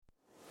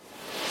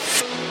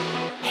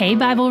Hey,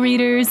 Bible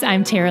readers,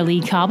 I'm Tara Lee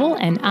Cobble,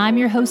 and I'm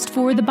your host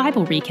for the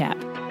Bible Recap.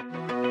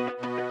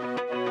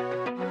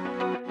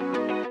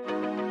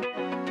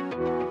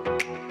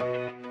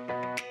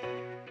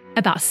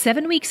 About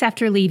 7 weeks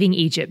after leaving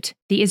Egypt,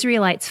 the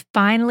Israelites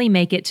finally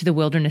make it to the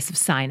wilderness of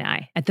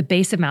Sinai, at the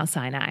base of Mount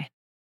Sinai.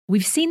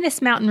 We've seen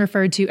this mountain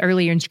referred to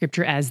earlier in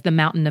Scripture as the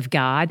Mountain of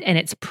God, and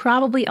it's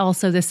probably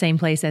also the same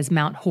place as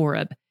Mount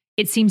Horeb.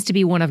 It seems to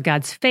be one of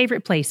God's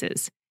favorite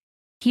places.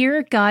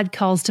 Here, God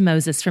calls to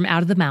Moses from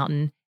out of the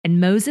mountain, and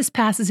Moses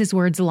passes his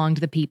words along to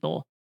the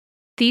people.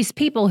 These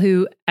people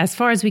who, as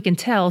far as we can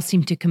tell,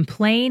 seem to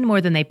complain more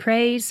than they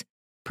praise,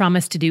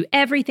 promise to do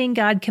everything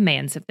God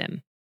commands of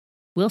them.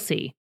 We'll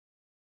see.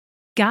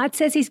 God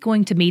says he's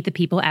going to meet the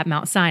people at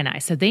Mount Sinai,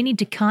 so they need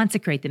to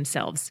consecrate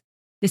themselves.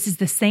 This is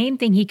the same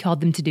thing he called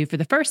them to do for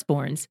the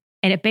firstborns,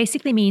 and it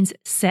basically means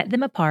set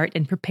them apart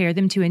and prepare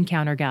them to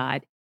encounter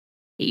God.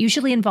 It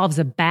usually involves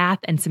a bath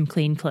and some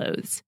clean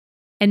clothes.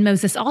 And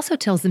Moses also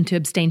tells them to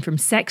abstain from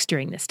sex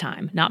during this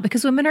time, not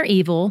because women are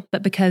evil,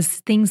 but because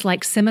things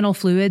like seminal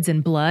fluids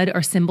and blood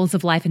are symbols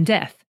of life and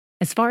death.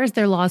 As far as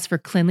their laws for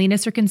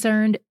cleanliness are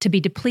concerned, to be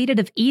depleted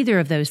of either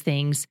of those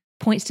things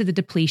points to the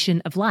depletion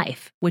of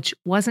life, which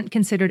wasn't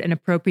considered an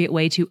appropriate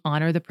way to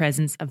honor the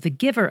presence of the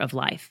giver of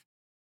life.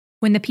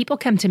 When the people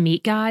come to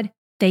meet God,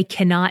 they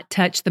cannot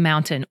touch the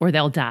mountain or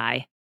they'll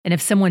die. And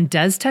if someone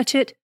does touch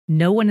it,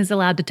 no one is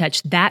allowed to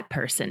touch that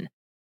person.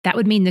 That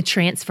would mean the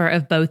transfer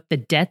of both the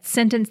death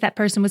sentence that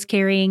person was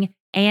carrying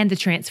and the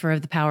transfer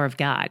of the power of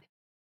God.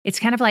 It's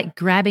kind of like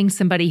grabbing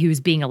somebody who's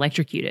being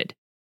electrocuted.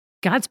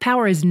 God's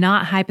power is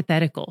not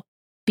hypothetical.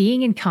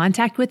 Being in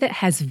contact with it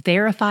has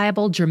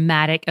verifiable,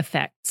 dramatic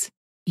effects.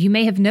 You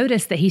may have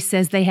noticed that he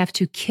says they have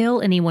to kill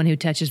anyone who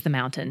touches the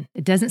mountain.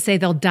 It doesn't say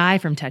they'll die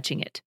from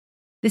touching it.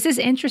 This is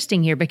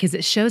interesting here because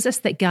it shows us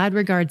that God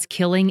regards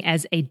killing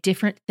as a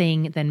different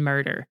thing than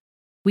murder.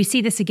 We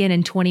see this again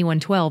in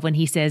 21:12 when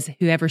he says,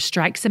 "Whoever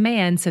strikes a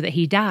man so that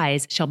he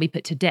dies shall be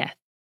put to death."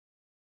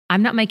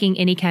 I'm not making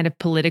any kind of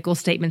political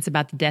statements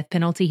about the death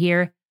penalty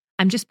here.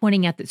 I'm just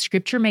pointing out that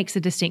Scripture makes a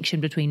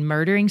distinction between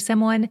murdering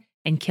someone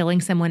and killing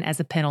someone as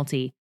a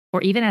penalty,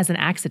 or even as an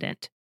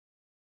accident.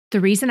 The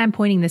reason I'm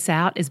pointing this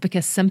out is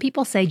because some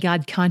people say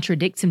God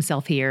contradicts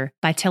himself here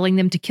by telling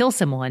them to kill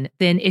someone,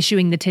 then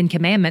issuing the 10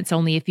 Commandments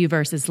only a few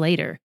verses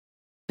later.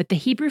 But the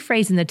Hebrew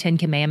phrase in the 10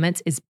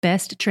 Commandments is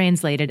best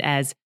translated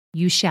as,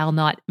 "You shall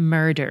not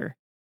murder."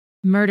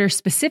 Murder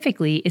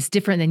specifically is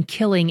different than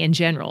killing in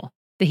general.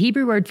 The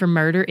Hebrew word for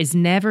murder is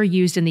never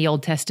used in the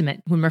Old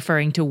Testament when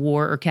referring to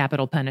war or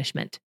capital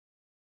punishment.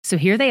 So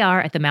here they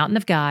are at the mountain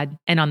of God,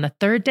 and on the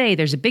third day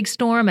there's a big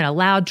storm and a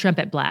loud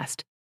trumpet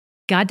blast.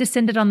 God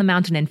descended on the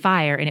mountain in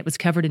fire, and it was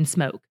covered in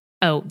smoke.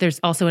 Oh, there's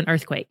also an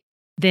earthquake.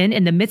 Then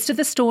in the midst of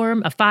the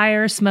storm, a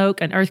fire,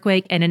 smoke, an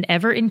earthquake, and an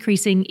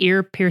ever-increasing,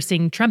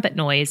 ear-piercing trumpet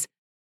noise,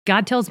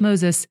 God tells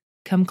Moses,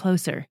 "Come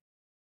closer.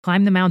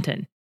 Climb the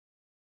mountain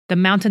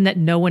that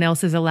no one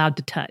else is allowed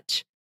to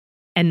touch."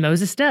 And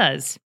Moses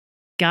does.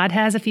 God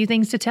has a few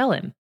things to tell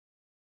him.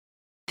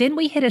 Then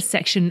we hit a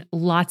section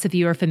lots of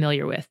you are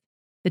familiar with,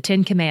 the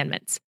 10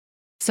 Commandments.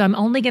 So I'm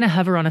only going to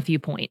hover on a few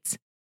points.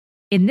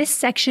 In this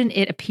section,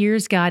 it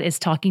appears God is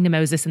talking to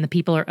Moses and the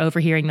people are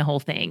overhearing the whole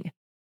thing.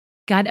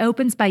 God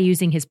opens by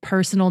using his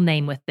personal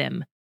name with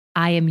them.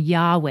 "I am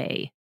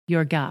Yahweh,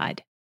 your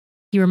God."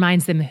 He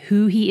reminds them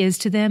who he is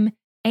to them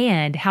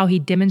and how he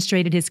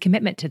demonstrated his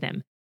commitment to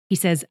them. He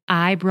says,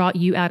 "I brought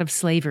you out of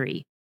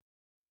slavery."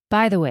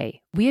 By the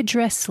way, we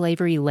address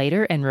slavery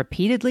later and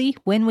repeatedly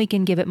when we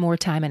can give it more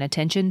time and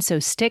attention, so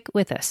stick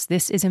with us.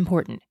 This is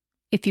important.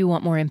 If you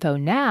want more info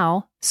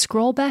now,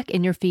 scroll back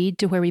in your feed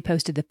to where we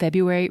posted the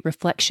February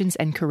Reflections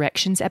and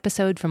Corrections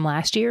episode from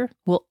last year.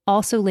 We'll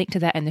also link to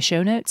that in the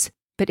show notes.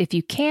 But if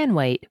you can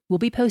wait, we'll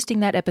be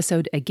posting that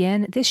episode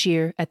again this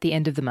year at the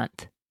end of the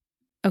month.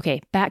 Okay,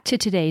 back to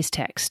today's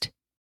text.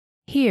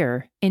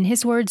 Here, in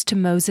his words to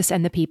Moses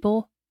and the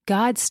people,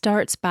 God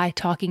starts by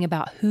talking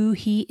about who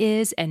he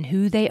is and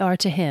who they are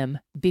to him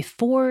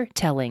before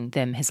telling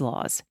them his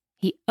laws.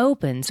 He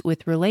opens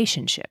with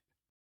relationship.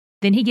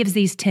 Then he gives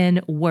these 10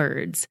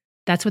 words.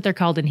 That's what they're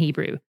called in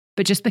Hebrew.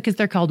 But just because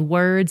they're called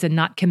words and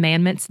not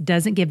commandments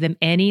doesn't give them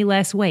any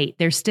less weight.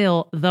 They're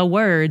still the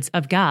words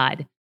of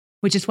God,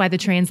 which is why the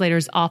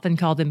translators often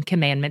call them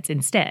commandments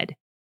instead.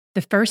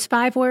 The first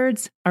 5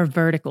 words are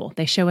vertical.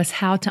 They show us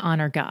how to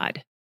honor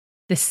God.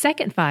 The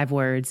second 5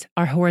 words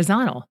are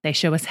horizontal. They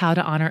show us how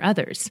to honor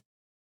others.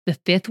 The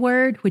 5th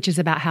word, which is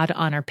about how to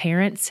honor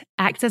parents,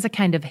 acts as a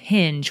kind of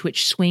hinge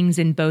which swings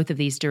in both of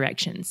these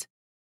directions.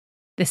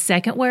 The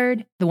second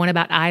word, the one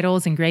about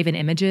idols and graven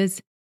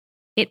images,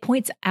 it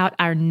points out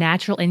our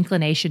natural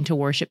inclination to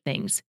worship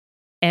things.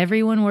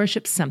 Everyone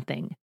worships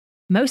something.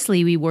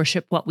 Mostly we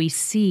worship what we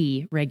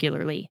see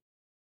regularly.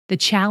 The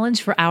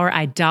challenge for our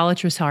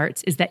idolatrous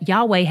hearts is that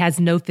Yahweh has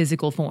no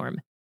physical form.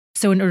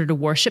 So in order to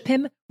worship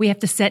him, we have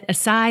to set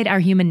aside our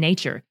human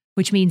nature,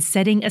 which means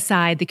setting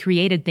aside the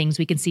created things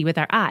we can see with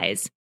our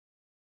eyes.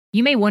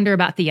 You may wonder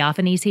about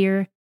theophanies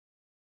here.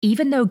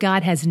 Even though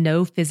God has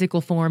no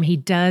physical form, he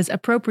does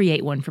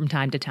appropriate one from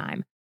time to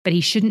time. but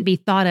he shouldn't be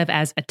thought of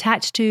as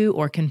attached to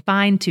or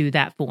confined to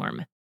that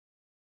form.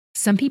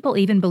 Some people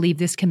even believe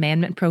this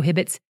commandment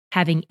prohibits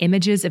having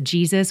images of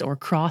Jesus or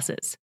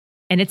crosses.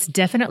 And it's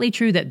definitely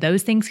true that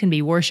those things can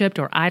be worshipped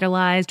or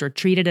idolized or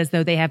treated as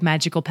though they have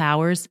magical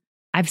powers.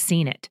 I've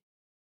seen it.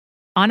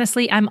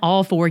 Honestly, I'm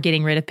all for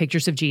getting rid of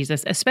pictures of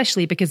Jesus,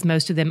 especially because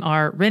most of them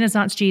are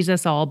Renaissance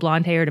Jesus, all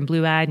blonde-haired and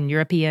blue-eyed and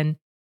European.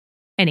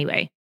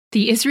 Anyway,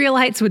 the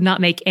Israelites would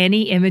not make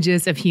any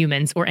images of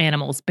humans or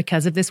animals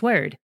because of this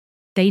word.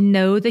 They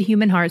know the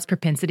human heart's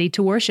propensity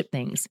to worship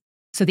things.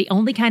 So the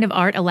only kind of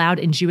art allowed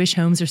in Jewish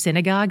homes or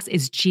synagogues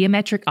is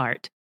geometric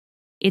art.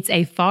 It's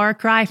a far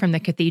cry from the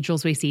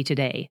cathedrals we see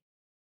today.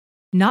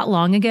 Not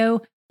long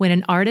ago, when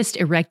an artist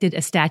erected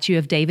a statue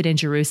of David in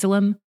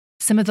Jerusalem,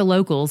 some of the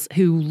locals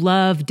who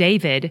love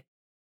David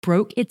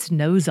broke its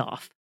nose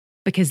off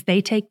because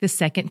they take the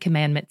second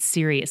commandment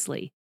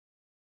seriously.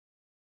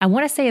 I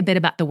want to say a bit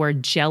about the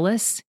word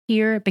jealous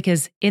here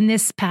because in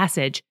this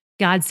passage,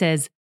 God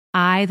says,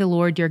 I, the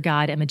Lord your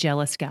God, am a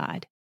jealous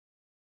God.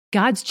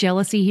 God's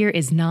jealousy here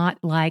is not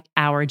like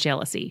our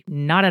jealousy,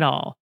 not at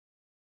all.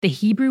 The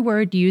Hebrew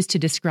word used to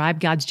describe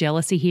God's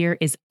jealousy here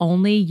is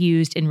only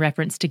used in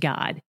reference to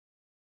God.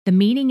 The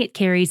meaning it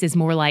carries is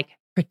more like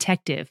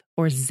protective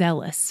or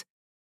zealous.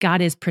 God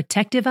is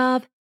protective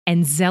of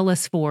and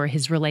zealous for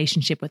his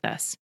relationship with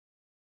us.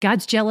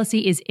 God's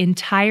jealousy is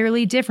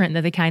entirely different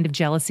than the kind of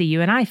jealousy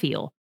you and I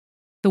feel.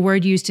 The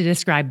word used to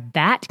describe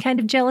that kind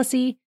of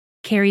jealousy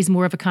carries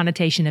more of a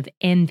connotation of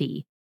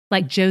envy,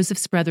 like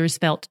Joseph's brothers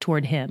felt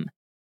toward him.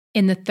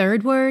 In the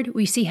third word,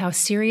 we see how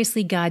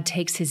seriously God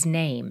takes his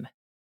name.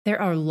 There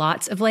are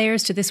lots of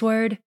layers to this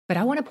word, but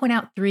I want to point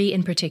out 3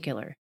 in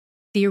particular.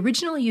 The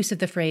original use of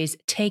the phrase,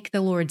 take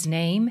the Lord's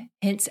name,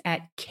 hints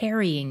at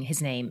carrying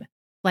his name.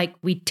 Like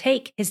we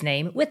take his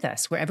name with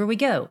us wherever we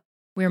go.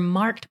 We're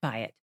marked by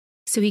it.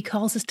 So he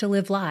calls us to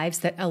live lives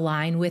that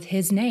align with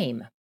his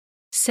name.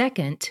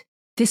 Second,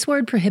 this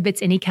word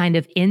prohibits any kind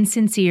of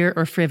insincere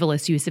or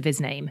frivolous use of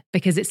his name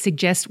because it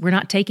suggests we're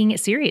not taking it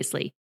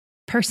seriously.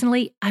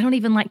 Personally, I don't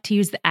even like to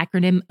use the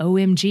acronym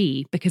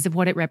OMG because of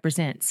what it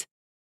represents.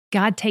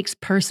 God takes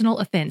personal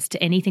offense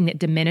to anything that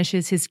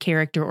diminishes his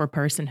character or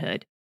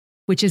personhood,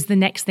 which is the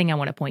next thing I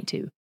want to point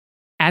to.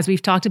 As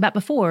we've talked about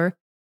before,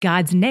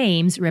 God's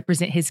names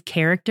represent his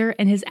character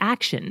and his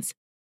actions.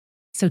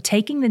 So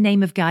taking the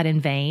name of God in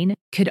vain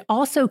could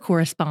also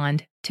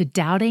correspond to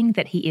doubting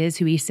that he is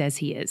who he says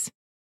he is,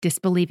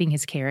 disbelieving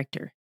his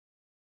character.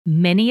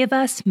 Many of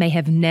us may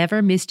have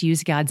never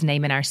misused God's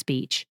name in our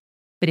speech,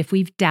 but if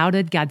we've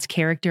doubted God's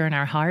character in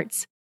our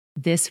hearts,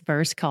 this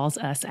verse calls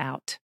us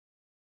out.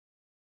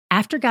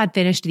 After God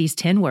finished these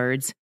 10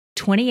 words,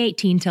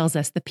 20:18 tells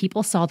us the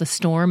people saw the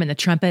storm and the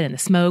trumpet and the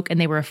smoke, and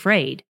they were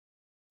afraid.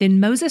 Then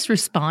Moses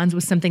responds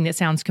with something that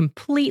sounds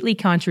completely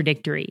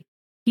contradictory.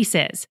 He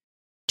says,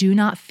 do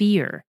not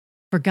fear,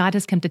 for God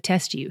has come to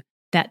test you,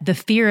 that the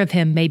fear of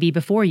him may be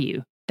before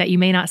you, that you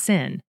may not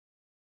sin.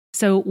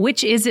 So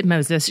which is it,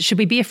 Moses? Should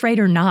we be afraid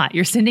or not?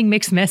 You're sending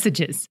mixed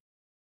messages.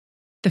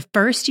 The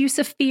first use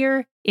of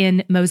fear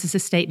in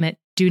Moses' statement,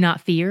 do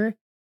not fear,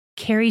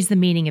 carries the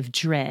meaning of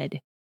dread.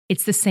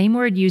 It's the same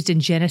word used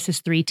in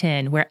Genesis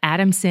 3:10, where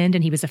Adam sinned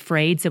and he was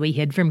afraid, so he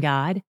hid from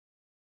God.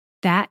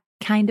 That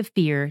kind of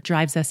fear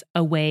drives us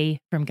away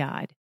from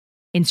God.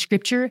 In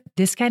Scripture,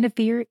 this kind of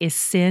fear is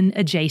sin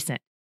adjacent.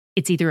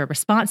 It's either a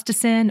response to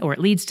sin, or it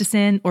leads to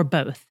sin, or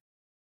both.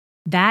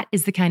 That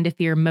is the kind of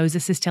fear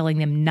Moses is telling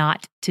them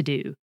not to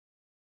do.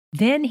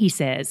 Then he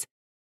says,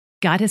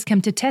 God has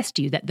come to test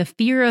you, that the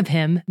fear of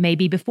him may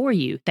be before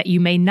you, that you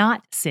may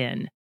not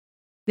sin.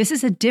 This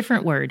is a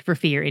different word for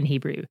fear in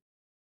Hebrew.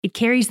 It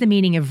carries the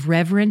meaning of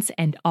reverence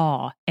and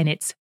awe, and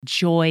it's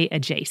joy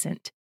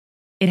adjacent.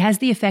 It has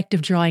the effect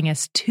of drawing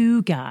us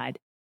to God.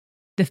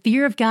 The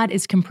fear of God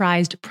is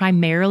comprised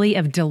primarily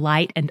of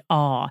delight and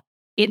awe.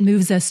 It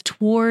moves us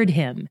toward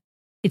him.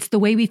 It's the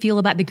way we feel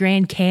about the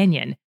Grand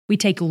Canyon. We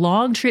take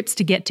long trips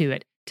to get to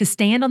it, to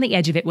stand on the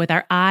edge of it with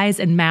our eyes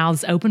and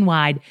mouths open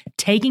wide,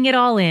 taking it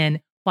all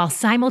in, while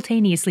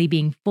simultaneously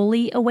being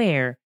fully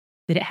aware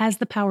that it has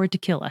the power to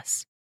kill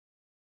us.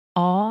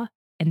 Awe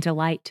and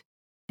delight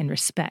and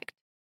respect.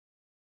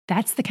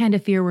 That's the kind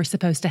of fear we're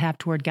supposed to have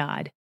toward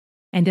God.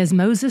 And as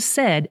Moses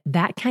said,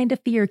 that kind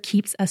of fear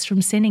keeps us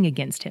from sinning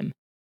against him.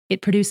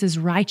 It produces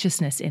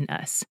righteousness in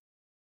us.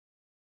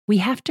 We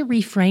have to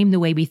reframe the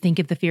way we think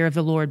of the fear of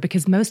the Lord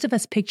because most of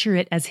us picture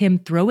it as him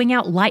throwing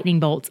out lightning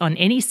bolts on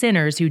any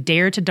sinners who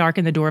dare to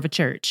darken the door of a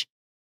church.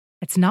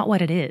 It's not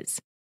what it is.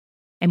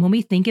 And when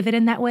we think of it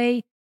in that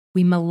way,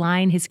 we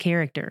malign his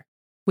character,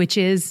 which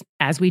is,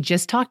 as we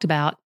just talked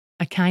about,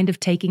 a kind of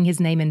taking his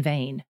name in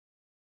vain.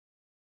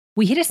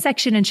 We hit a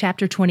section in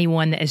chapter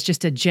 21 that is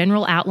just a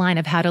general outline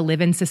of how to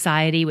live in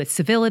society with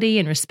civility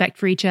and respect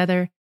for each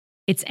other.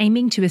 It's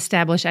aiming to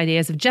establish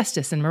ideas of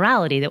justice and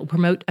morality that will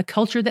promote a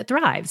culture that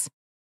thrives.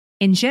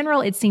 In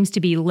general, it seems to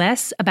be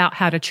less about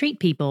how to treat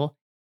people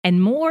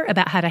and more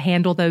about how to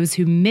handle those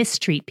who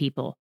mistreat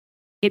people.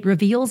 It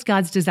reveals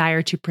God's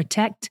desire to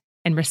protect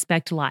and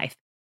respect life,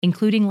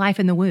 including life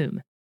in the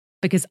womb.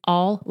 because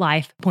all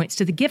life points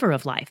to the giver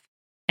of life,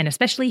 and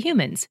especially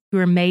humans who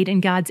are made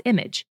in God's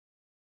image.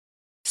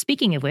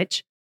 Speaking of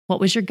which, what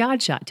was your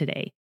God shot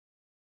today?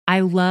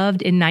 I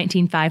loved in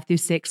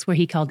 19:5-6 where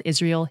he called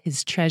Israel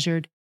his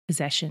treasured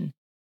possession,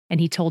 and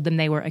he told them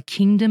they were a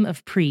kingdom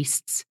of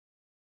priests.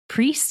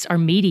 Priests are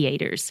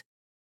mediators.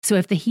 So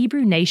if the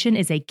Hebrew nation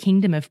is a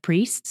kingdom of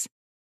priests,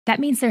 that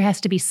means there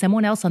has to be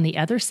someone else on the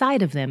other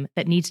side of them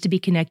that needs to be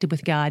connected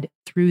with God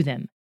through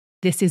them.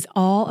 This is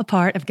all a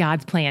part of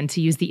God's plan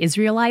to use the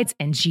Israelites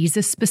and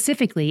Jesus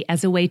specifically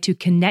as a way to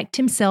connect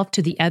himself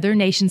to the other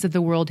nations of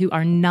the world who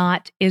are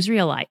not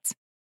Israelites.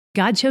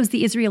 God chose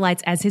the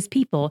Israelites as his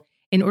people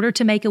in order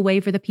to make a way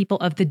for the people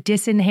of the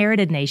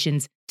disinherited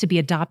nations to be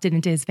adopted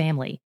into his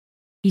family.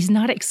 He's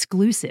not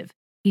exclusive.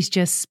 He's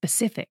just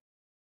specific.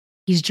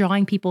 He's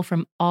drawing people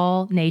from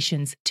all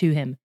nations to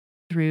him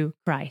through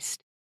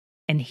Christ.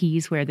 And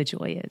he's where the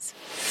joy is.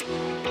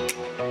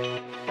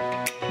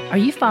 Are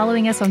you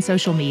following us on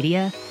social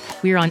media?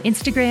 We are on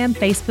Instagram,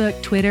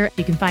 Facebook, Twitter.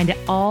 You can find it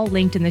all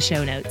linked in the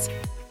show notes.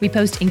 We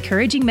post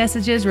encouraging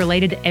messages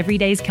related to every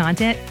day's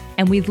content,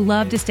 and we'd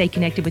love to stay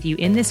connected with you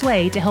in this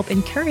way to help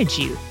encourage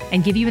you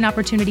and give you an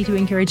opportunity to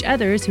encourage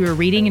others who are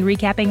reading and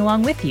recapping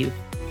along with you.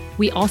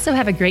 We also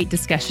have a great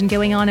discussion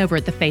going on over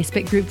at the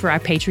Facebook group for our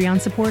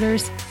Patreon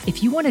supporters.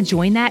 If you want to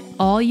join that,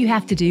 all you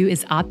have to do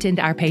is opt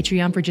into our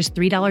Patreon for just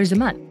 $3 a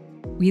month.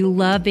 We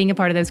love being a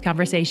part of those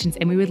conversations,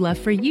 and we would love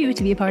for you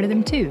to be a part of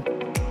them too.